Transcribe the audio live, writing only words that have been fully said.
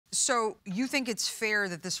So you think it's fair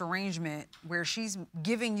that this arrangement where she's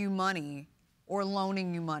giving you money or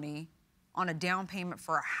loaning you money on a down payment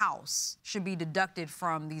for a house should be deducted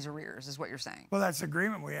from these arrears, is what you're saying? Well, that's the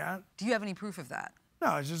agreement we had. Do you have any proof of that?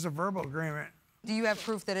 No, it's just a verbal agreement. Do you have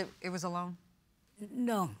proof that it was a loan?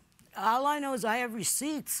 No. All I know is I have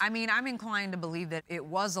receipts. I mean, I'm inclined to believe that it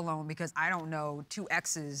was a loan because I don't know two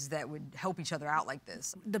exes that would help each other out like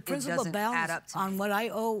this. The principal balance on what I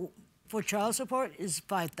owe for child support is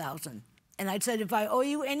 $5,000. And I said, if I owe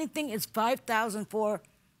you anything, it's $5,000 for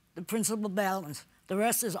the principal balance. The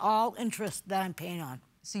rest is all interest that I'm paying on.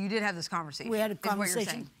 So you did have this conversation? We had a conversation, is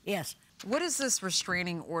what you're saying. Yes. What is this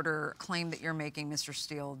restraining order claim that you're making, Mr.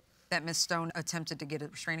 Steele, that Ms. Stone attempted to get a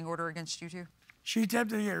restraining order against you two? She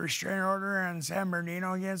attempted to get a restraining order on San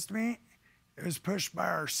Bernardino against me. It was pushed by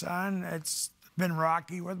our son. It's been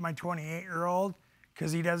rocky with my 28-year-old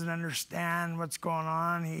because he doesn't understand what's going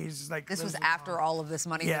on. He's like... This was after all of this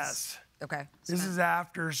money? Yes. Okay. This is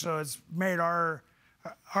after, so it's made our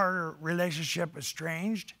relationship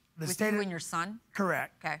estranged. With you and your son?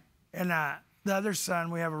 Correct. Okay. And the other son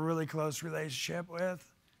we have a really close relationship with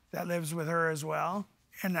that lives with her as well.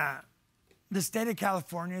 And the state of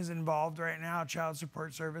California is involved right now. Child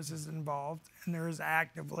Support Service is involved, and there is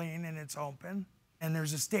active lien, and it's open. And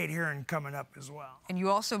there's a state hearing coming up as well. And you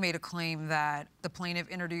also made a claim that the plaintiff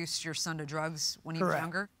introduced your son to drugs when he was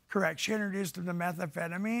younger? Correct. She introduced him to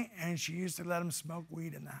methamphetamine, and she used to let him smoke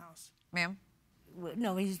weed in the house. Ma'am?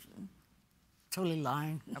 No, he's totally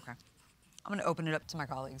lying. Okay. I'm going to open it up to my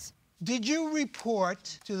colleagues. Did you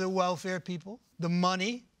report to the welfare people the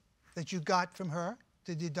money that you got from her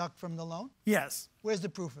to deduct from the loan? Yes. Where's the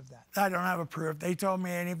proof of that? I don't have a proof. They told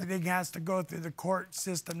me anything has to go through the court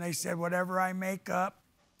system. They said whatever I make up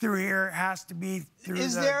through here has to be through the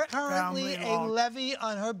Is there currently a law. levy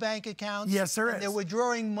on her bank account? Yes, there is. They're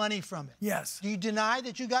withdrawing money from it? Yes. Do you deny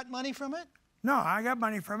that you got money from it? No, I got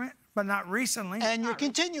money from it, but not recently. And you're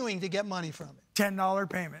continuing to get money from it? $10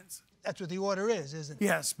 payments. That's what the order is, isn't it?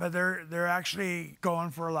 Yes, but they're actually going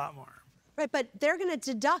for a lot more. Right, but they're going to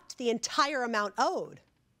deduct the entire amount owed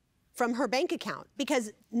from her bank account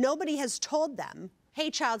because nobody has told them, hey,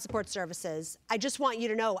 Child Support Services, I just want you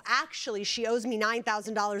to know, actually, she owes me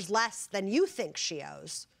 $9,000 less than you think she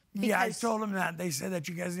owes. Yeah, I told them that. They said that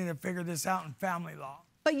you guys need to figure this out in family law.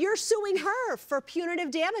 But you're suing her for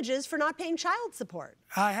punitive damages for not paying child support.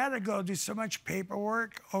 I had to go do so much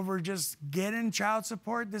paperwork over just getting child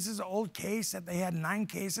support. This is an old case that they had 9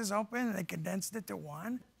 cases open, and they condensed it to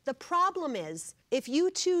 1. The problem is, if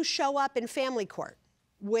you two show up in family court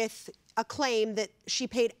with a claim that she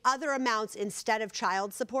paid other amounts instead of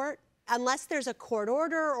child support, unless there's a court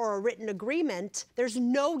order or a written agreement, there's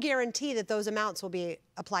no guarantee that those amounts will be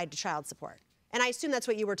applied to child support. And I assume that's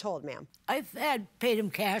what you were told, ma'am. I've paid him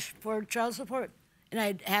cash for child support, and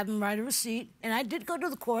I'd have him write a receipt. And I did go to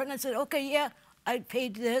the court, and I said, okay, yeah, I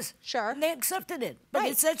paid this. Sure. And they accepted it. But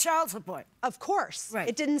Right. it said child support. Of course. Right.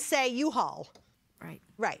 It didn't say U-Haul. Right.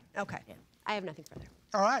 Right, okay. Yeah. I have nothing further.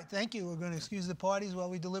 All right, thank you. We're going to excuse the parties while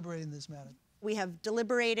we deliberate in this matter. We have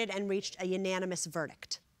deliberated and reached a unanimous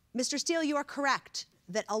verdict. Mr. Steele, you are correct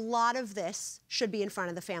that a lot of this should be in front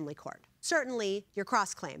of the family court. Certainly, your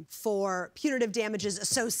cross-claim for punitive damages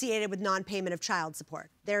associated with non-payment of child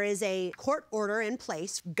support. There is a court order in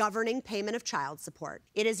place governing payment of child support.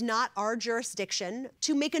 It is not our jurisdiction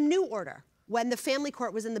to make a new order when the family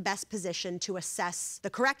court was in the best position to assess the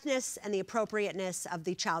correctness and the appropriateness of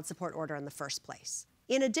the child support order in the first place.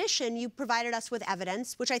 In addition, you provided us with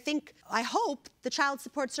evidence, which I hope the Child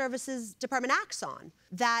Support Services Department acts on,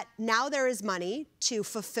 that now there is money to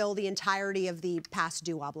fulfill the entirety of the past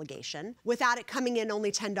due obligation without it coming in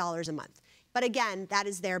only $10 a month. But again, that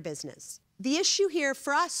is their business. The issue here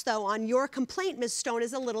for us, though, on your complaint, Ms. Stone,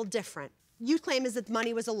 is a little different. You claim is that the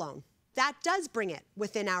money was a loan. That does bring it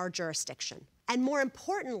within our jurisdiction. And more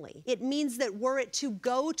importantly, it means that were it to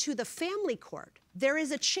go to the family court, there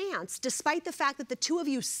is a chance, despite the fact that the two of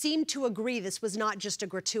you seem to agree this was not just a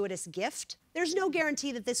gratuitous gift, there's no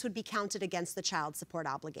guarantee that this would be counted against the child support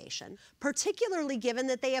obligation, particularly given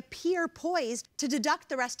that they appear poised to deduct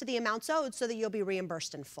the rest of the amounts owed so that you'll be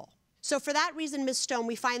reimbursed in full. So for that reason, Ms. Stone,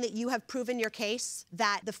 we find that you have proven your case,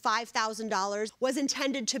 that the $5,000 was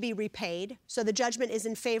intended to be repaid. So the judgment is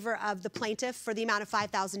in favor of the plaintiff for the amount of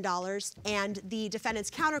 $5,000, and the defendant's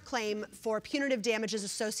counterclaim for punitive damages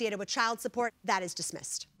associated with child support, that is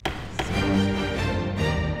dismissed.